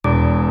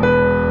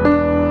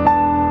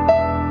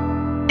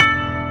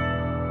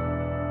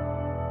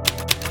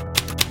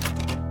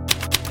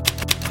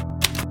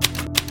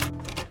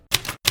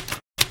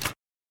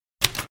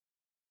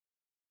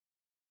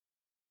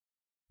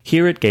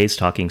Here at Gays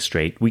Talking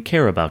Straight, we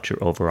care about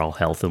your overall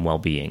health and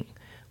well-being.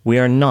 We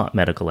are not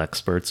medical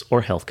experts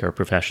or healthcare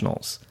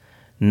professionals.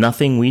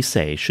 Nothing we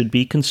say should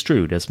be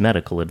construed as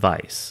medical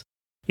advice.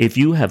 If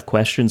you have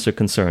questions or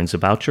concerns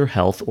about your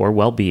health or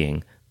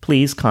well-being,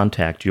 please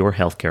contact your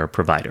healthcare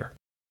provider.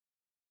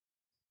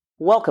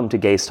 Welcome to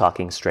Gays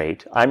Talking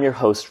Straight. I'm your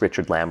host,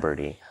 Richard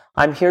Lamberty.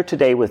 I'm here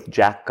today with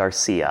Jack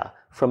Garcia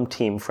from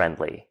Team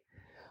Friendly.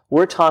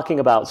 We're talking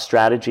about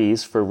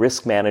strategies for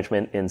risk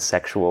management in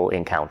sexual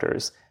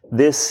encounters.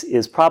 This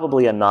is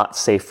probably a not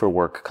safe for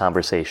work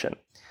conversation.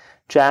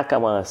 Jack, I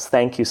want to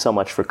thank you so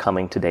much for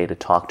coming today to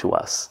talk to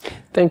us.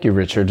 Thank you,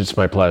 Richard. It's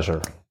my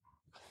pleasure.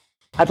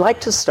 I'd like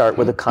to start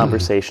with a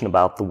conversation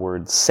about the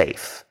word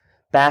safe.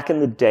 Back in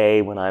the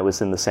day when I was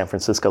in the San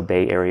Francisco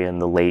Bay Area in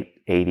the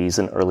late 80s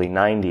and early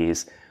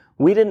 90s,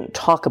 we didn't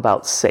talk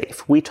about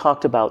safe. We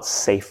talked about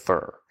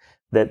safer,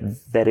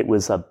 that it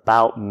was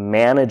about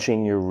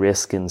managing your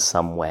risk in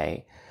some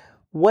way.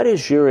 What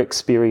is your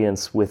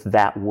experience with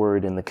that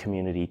word in the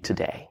community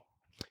today?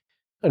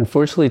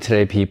 Unfortunately,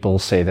 today people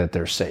say that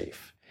they're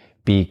safe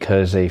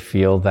because they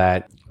feel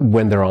that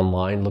when they're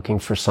online looking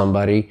for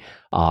somebody,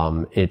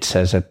 it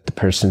says that the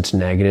person's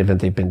negative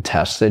and they've been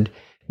tested.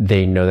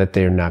 They know that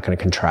they're not going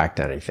to contract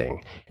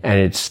anything. And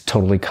it's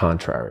totally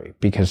contrary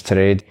because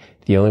today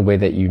the only way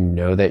that you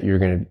know that you're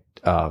going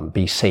to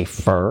be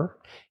safer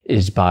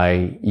is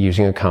by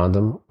using a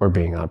condom or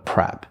being on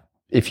PrEP.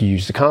 If you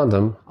use the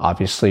condom,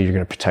 obviously you're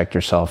going to protect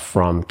yourself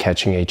from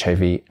catching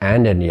HIV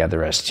and any other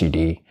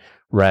STD.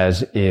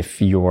 Whereas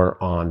if you're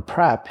on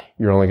PrEP,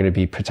 you're only going to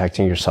be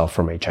protecting yourself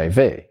from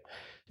HIV.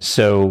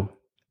 So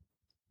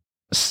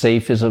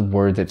safe is a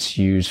word that's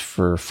used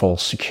for full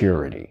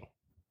security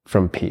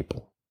from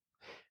people.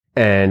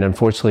 And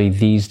unfortunately,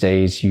 these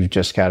days, you've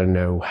just got to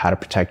know how to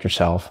protect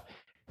yourself.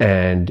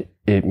 And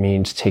it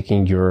means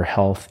taking your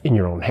health in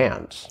your own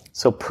hands.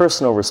 So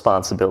personal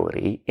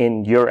responsibility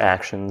in your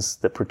actions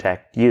that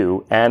protect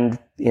you and,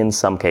 in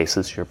some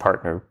cases, your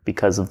partner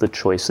because of the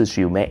choices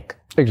you make.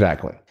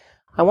 Exactly.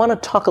 I want to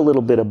talk a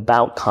little bit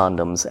about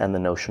condoms and the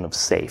notion of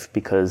safe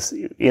because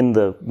in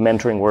the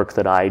mentoring work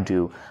that I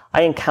do,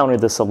 I encounter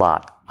this a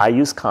lot. I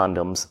use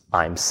condoms,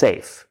 I'm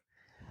safe.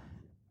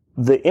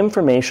 The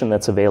information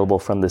that's available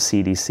from the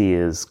CDC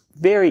is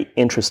very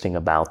interesting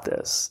about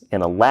this.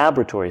 In a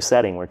laboratory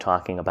setting, we're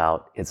talking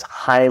about its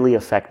highly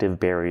effective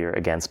barrier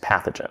against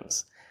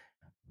pathogens.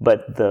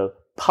 But the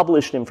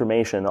published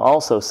information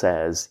also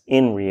says,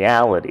 in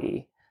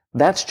reality,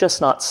 that's just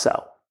not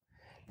so.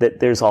 That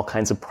there's all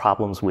kinds of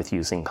problems with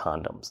using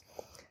condoms.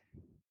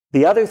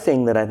 The other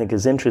thing that I think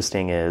is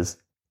interesting is,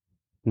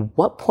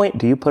 what point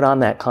do you put on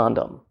that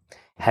condom?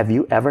 Have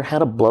you ever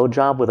had a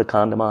blowjob with a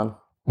condom on?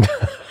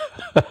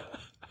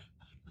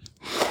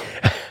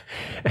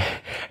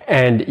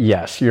 And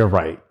yes, you're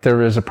right.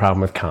 There is a problem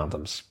with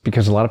condoms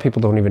because a lot of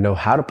people don't even know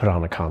how to put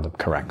on a condom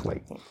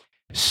correctly.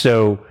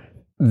 So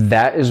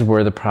that is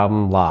where the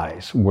problem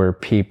lies, where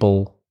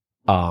people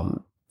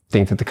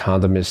think that the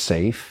condom is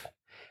safe.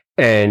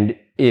 And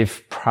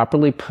if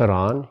properly put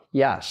on,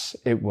 yes,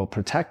 it will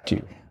protect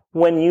you.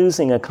 When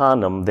using a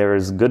condom,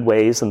 there's good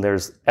ways and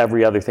there's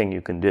every other thing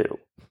you can do.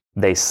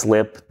 They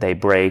slip, they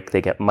break,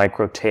 they get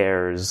micro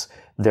tears,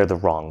 they're the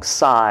wrong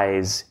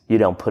size, you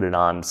don't put it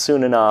on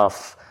soon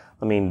enough.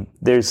 I mean,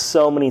 there's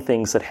so many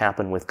things that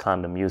happen with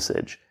condom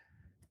usage.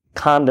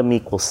 Condom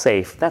equals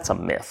safe, that's a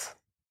myth.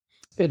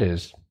 It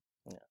is.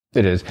 Yeah.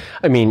 It is.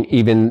 I mean,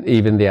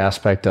 even the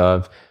aspect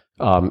of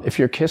if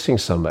you're kissing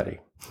somebody,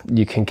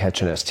 you can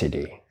catch an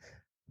STD.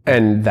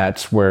 And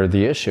that's where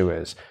the issue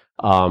is.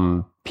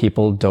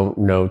 People don't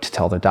know to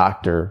tell the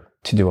doctor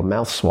to do a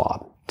mouth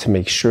swab to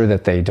make sure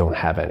that they don't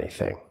have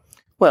anything.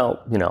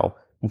 Well,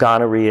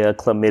 gonorrhea,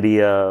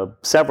 chlamydia,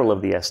 several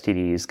of the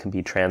STDs can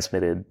be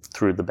transmitted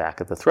through the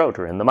back of the throat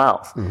or in the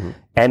mouth. Mm-hmm.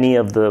 Any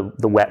of the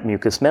wet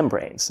mucous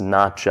membranes,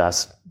 not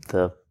just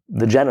the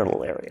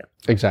genital area.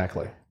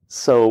 Exactly.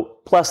 So,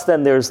 plus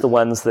then there's the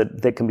ones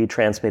that can be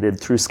transmitted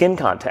through skin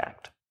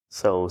contact.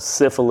 So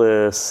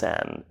syphilis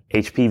and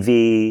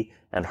HPV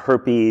and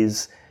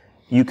herpes,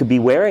 you could be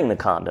wearing the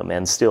condom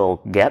and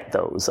still get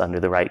those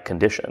under the right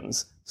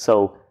conditions.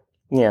 So,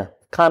 yeah,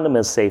 condom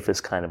is safe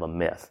is kind of a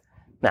myth.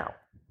 Now,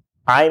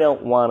 I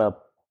don't want to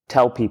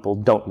tell people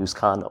don't use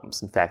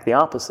condoms. In fact, the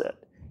opposite.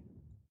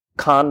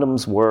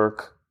 Condoms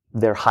work.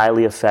 They're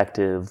highly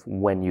effective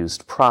when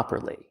used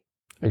properly.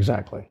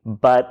 Exactly.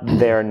 But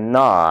they're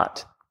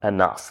not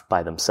enough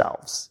by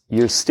themselves.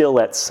 You're still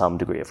at some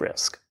degree of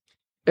risk.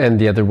 And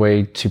the other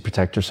way to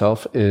protect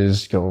yourself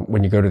is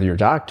when you go to your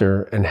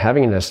doctor and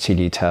having an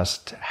STD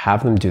test,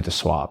 have them do the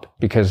swab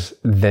because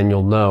then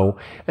you'll know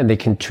and they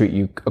can treat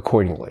you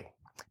accordingly.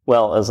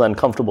 Well, as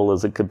uncomfortable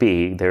as it could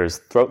be, there's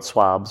throat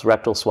swabs,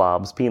 rectal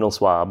swabs, penile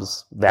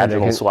swabs,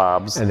 vaginal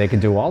swabs. And they can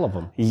do all of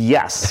them.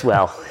 Yes,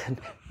 well,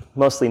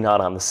 mostly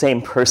not on the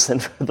same person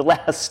for the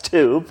last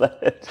two,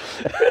 but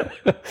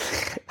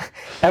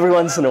every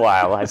once in a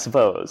while, I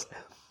suppose.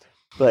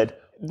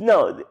 But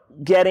no,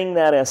 getting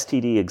that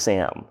STD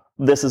exam,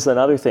 this is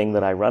another thing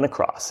that I run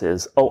across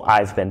is,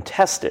 I've been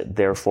tested,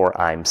 therefore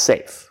I'm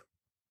safe.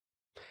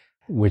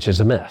 which is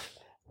a myth.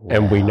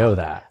 And we know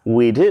that.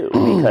 We do,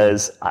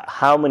 because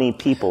how many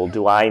people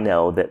do I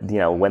know that,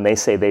 when they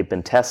say they've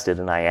been tested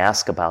and I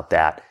ask about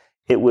that,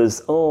 it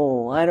was,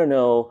 I don't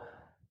know,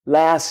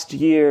 last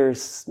year,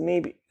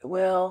 maybe,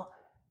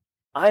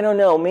 I don't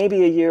know,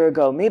 maybe a year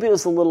ago, maybe it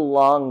was a little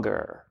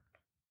longer.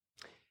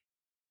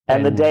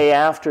 And the day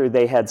after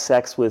they had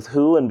sex with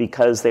who, and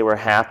because they were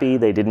happy,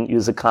 they didn't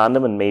use a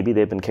condom, and maybe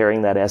they've been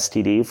carrying that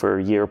STD for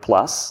a year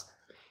plus.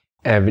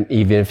 And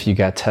even if you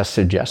got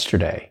tested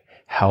yesterday,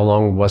 how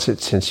long was it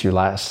since you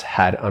last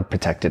had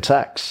unprotected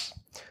sex?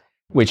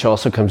 Which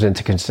also comes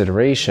into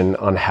consideration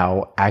on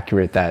how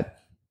accurate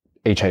that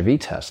HIV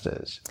test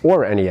is,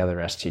 or any other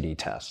STD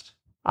test.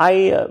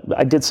 I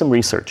did some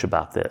research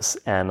about this,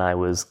 and I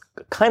was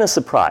kind of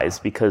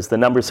surprised because the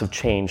numbers have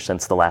changed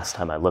since the last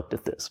time I looked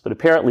at this. But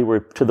apparently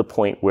we're to the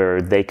point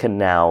where they can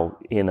now,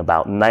 in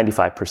about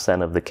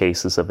 95% of the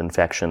cases of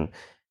infection,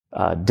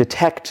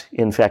 detect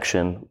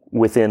infection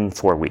within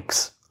 4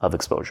 weeks of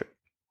exposure,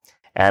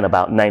 and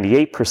about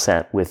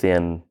 98%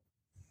 within,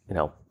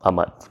 a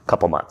month,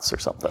 couple months or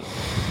something.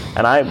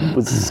 And I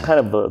was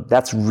kind of,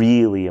 that's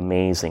really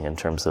amazing in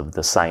terms of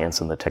the science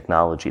and the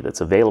technology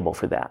that's available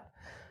for that.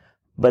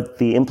 But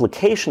the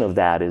implication of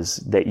that is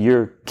that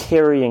you're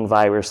carrying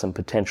virus and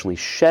potentially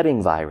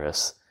shedding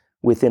virus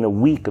within a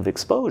week of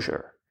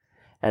exposure.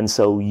 And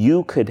so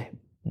you could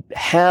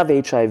have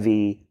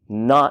HIV,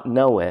 not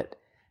know it,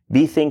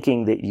 be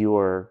thinking that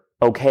you're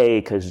okay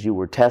because you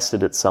were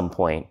tested at some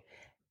point,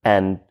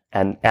 and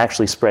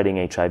actually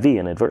spreading HIV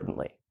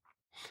inadvertently.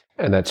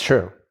 And that's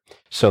true.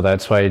 So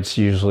that's why it's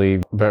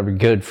usually very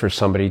good for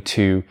somebody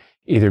to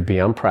either be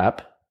on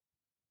PrEP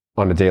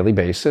on a daily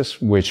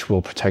basis, which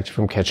will protect you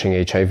from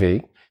catching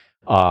HIV,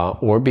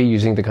 or be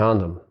using the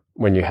condom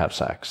when you have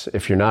sex,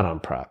 if you're not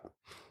on PrEP.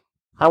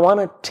 I want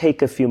to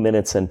take a few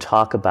minutes and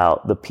talk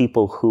about the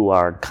people who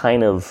are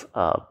kind of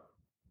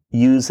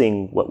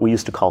using what we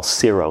used to call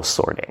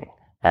serosorting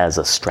as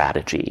a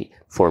strategy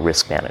for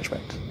risk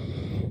management.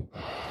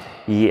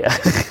 Yeah.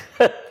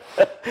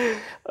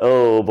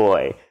 Oh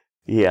boy.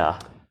 Yeah.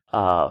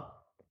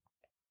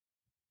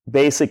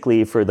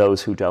 Basically, for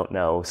those who don't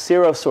know,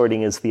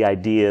 serosorting is the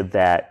idea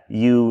that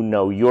you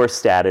know your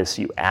status,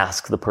 you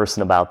ask the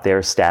person about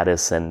their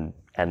status, and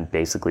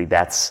basically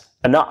that's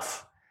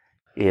enough.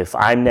 If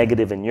I'm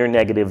negative and you're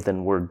negative,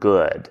 then we're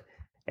good.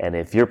 And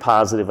if you're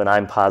positive and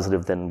I'm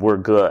positive, then we're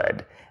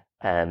good.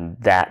 And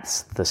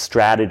that's the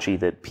strategy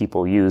that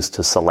people use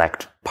to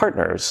select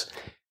partners.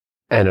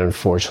 And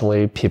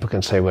unfortunately, people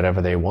can say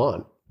whatever they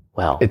want.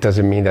 Well, it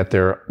doesn't mean that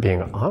they're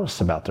being honest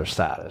about their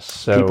status.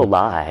 So, people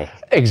lie.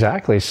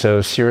 Exactly.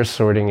 So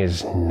serosorting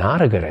is not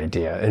a good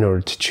idea in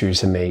order to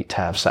choose a mate to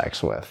have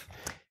sex with,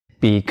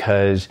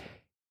 because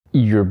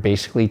you're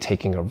basically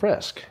taking a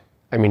risk.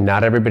 I mean,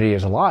 not everybody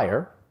is a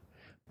liar,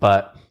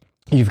 but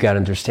you've got to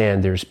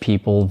understand there's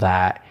people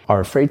that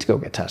are afraid to go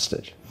get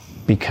tested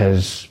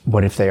because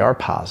what if they are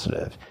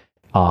positive?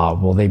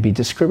 Will they be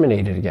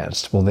discriminated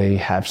against? Will they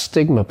have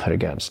stigma put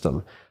against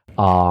them?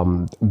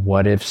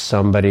 What if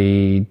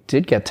somebody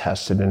did get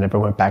tested and never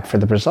went back for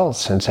the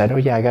results and said, oh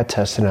yeah, I got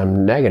tested and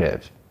I'm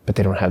negative, but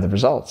they don't have the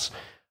results?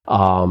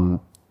 And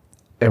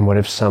what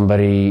if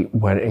somebody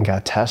went and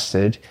got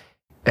tested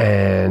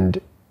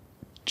and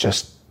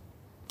just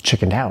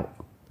chickened out?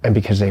 And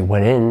because they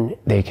went in,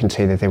 they can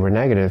say that they were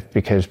negative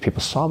because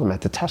people saw them at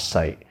the test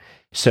site.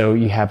 So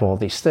you have all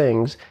these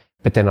things,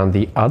 but then on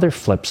the other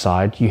flip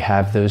side, you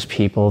have those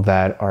people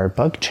that are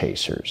bug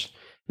chasers,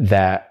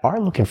 that are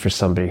looking for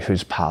somebody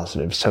who's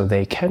positive so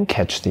they can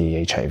catch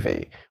the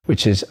HIV,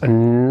 which is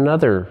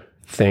another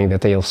thing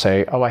that they'll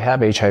say, oh, I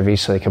have HIV,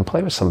 so they can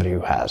play with somebody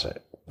who has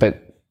it.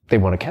 But they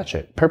want to catch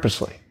it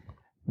purposely.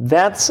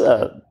 That's,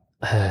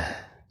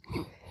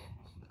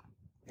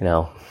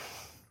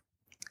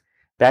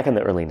 back in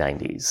the early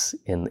 90s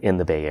in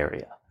the Bay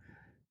Area,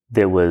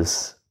 there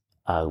was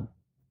a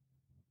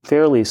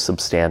fairly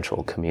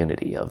substantial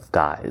community of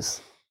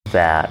guys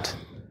that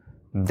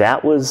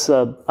was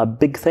a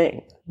big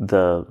thing.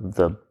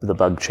 The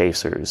bug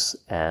chasers,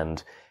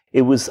 and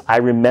it was, I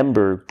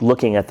remember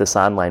looking at this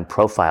online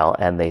profile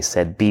and they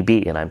said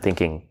BB, and I'm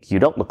thinking, you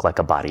don't look like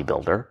a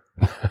bodybuilder,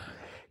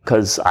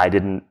 because I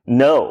didn't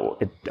know.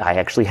 I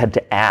actually had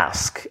to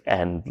ask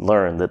and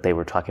learn that they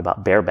were talking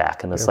about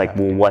bareback, and it's like,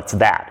 well, what's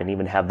that? And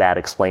even have that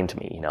explained to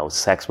me,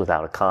 sex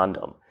without a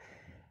condom.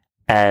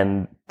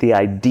 And the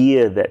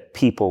idea that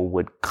people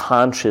would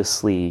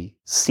consciously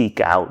seek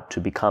out to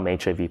become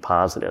HIV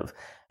positive,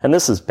 and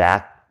this is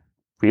back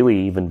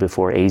really even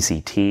before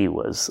AZT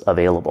was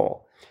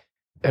available.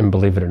 And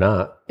believe it or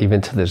not,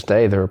 even to this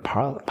day, there are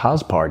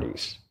pause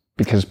parties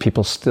because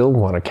people still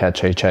want to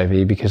catch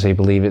HIV because they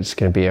believe it's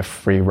going to be a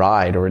free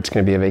ride or it's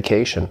going to be a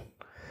vacation.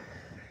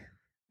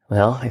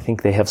 Well, I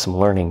think they have some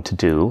learning to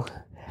do.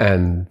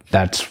 And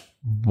that's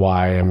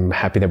why I'm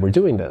happy that we're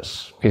doing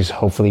this, because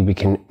hopefully we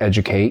can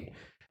educate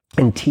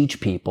and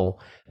teach people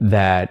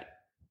that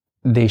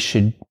they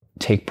should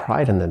take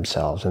pride in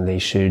themselves and they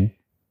should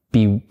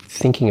be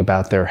thinking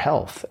about their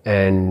health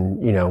and,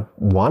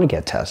 want to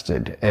get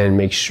tested and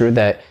make sure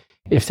that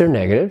if they're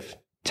negative,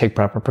 take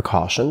proper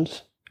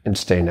precautions and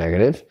stay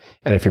negative.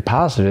 And if you're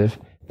positive,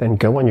 then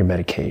go on your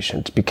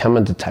medications, become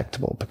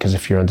undetectable, because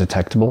if you're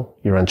undetectable,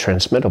 you're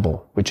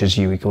untransmittable, which is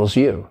U equals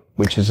U,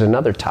 which is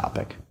another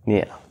topic.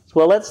 Yeah.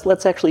 Well,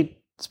 let's actually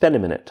spend a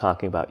minute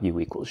talking about U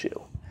equals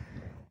U.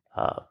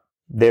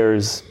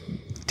 There's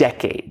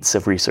decades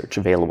of research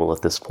available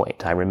at this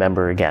point. I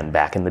remember, again,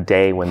 back in the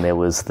day when there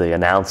was the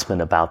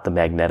announcement about the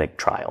magnetic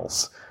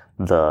trials,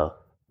 the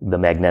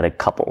magnetic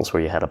couples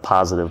where you had a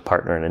positive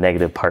partner and a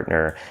negative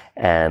partner,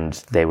 and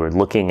they were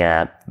looking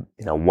at,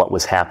 what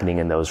was happening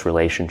in those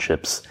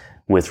relationships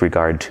with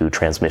regard to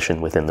transmission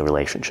within the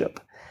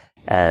relationship.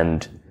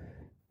 And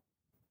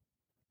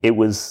it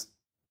was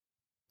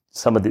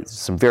some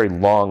very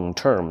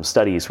long-term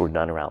studies were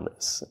done around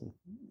this.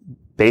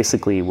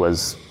 Basically, it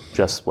was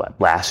just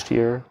last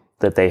year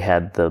that they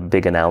had the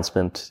big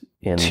announcement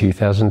in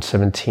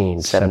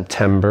 2017,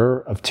 September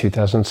of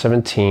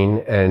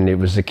 2017, and it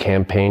was a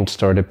campaign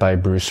started by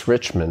Bruce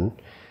Richmond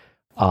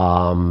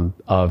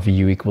of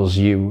U equals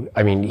U.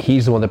 I mean,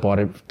 he's the one that brought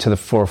it to the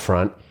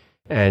forefront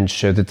and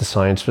showed that the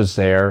science was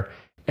there,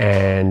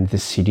 and the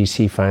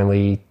CDC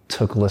finally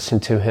took a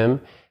listen to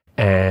him,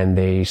 and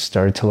they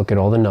started to look at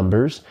all the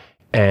numbers,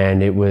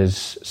 and it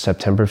was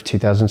September of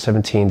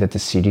 2017 that the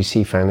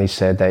CDC finally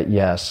said that,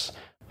 yes,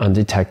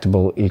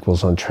 undetectable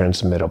equals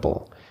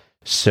untransmittable.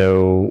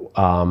 So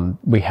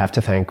we have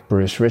to thank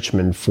Bruce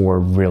Richmond for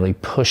really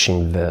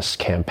pushing this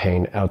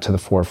campaign out to the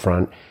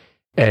forefront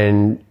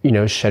and,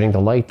 shedding the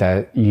light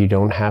that you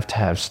don't have to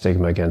have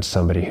stigma against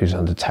somebody who's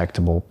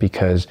undetectable,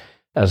 because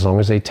as long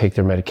as they take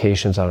their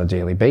medications on a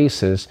daily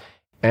basis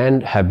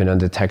and have been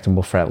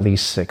undetectable for at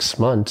least 6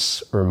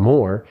 months or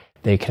more,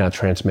 they cannot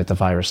transmit the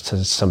virus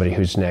to somebody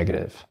who's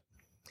negative.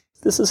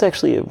 This is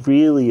actually a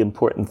really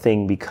important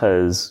thing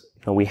because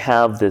we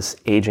have this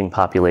aging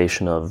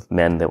population of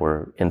men that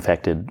were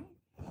infected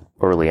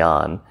early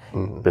on,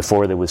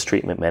 before there was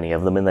treatment, many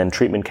of them, and then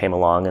treatment came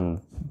along and,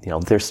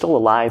 they're still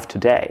alive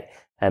today,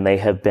 and they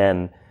have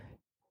been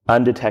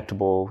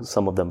undetectable,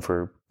 some of them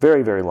for a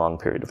very, very long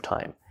period of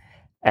time,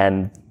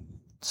 and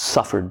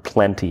suffered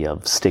plenty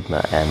of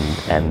stigma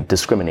and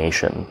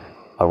discrimination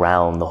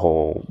around the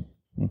whole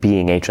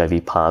being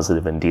HIV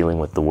positive and dealing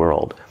with the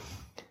world.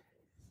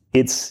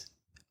 It's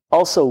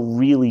also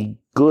really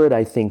good,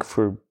 I think,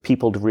 for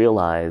people to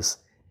realize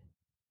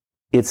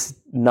it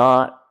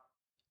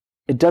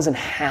doesn't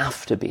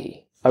have to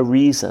be a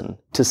reason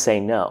to say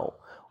no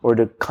or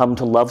to come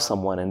to love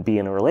someone and be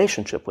in a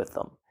relationship with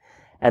them.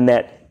 And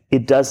that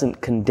it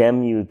doesn't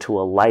condemn you to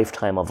a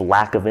lifetime of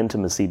lack of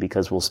intimacy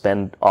because we'll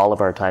spend all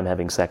of our time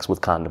having sex with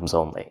condoms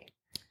only.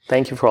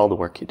 Thank you for all the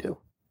work you do.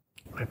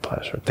 My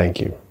pleasure. Thank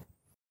you.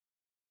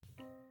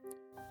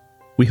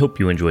 We hope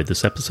you enjoyed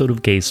this episode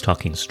of Gays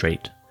Talking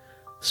Straight.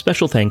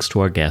 Special thanks to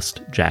our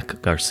guest,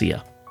 Jack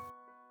Garcia.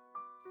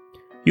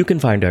 You can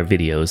find our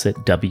videos at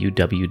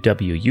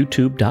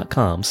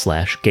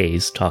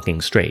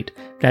www.youtube.com/gaystalkingstraight.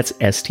 That's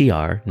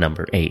STR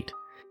number 8.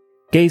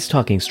 Gays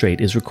Talking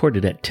Straight is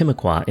recorded at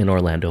Timucua in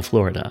Orlando,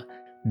 Florida.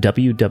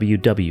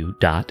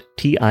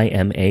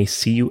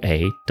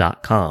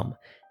 www.timacua.com.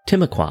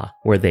 Timucua,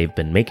 where they've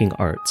been making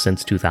art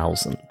since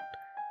 2000.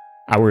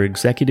 Our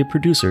executive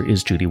producer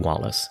is Judy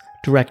Wallace,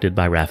 directed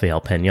by Rafael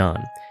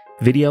Peñan.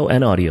 Video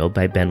and audio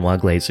by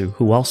Benoit Glazer,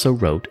 who also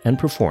wrote and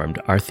performed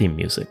our theme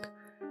music.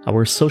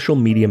 Our social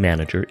media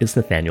manager is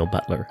Nathaniel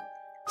Butler.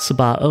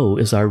 Sabah O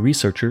is our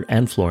researcher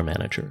and floor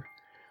manager.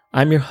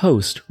 I'm your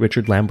host,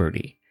 Richard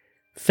Lamberti.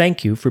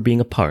 Thank you for being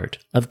a part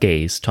of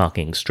Gays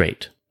Talking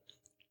Straight.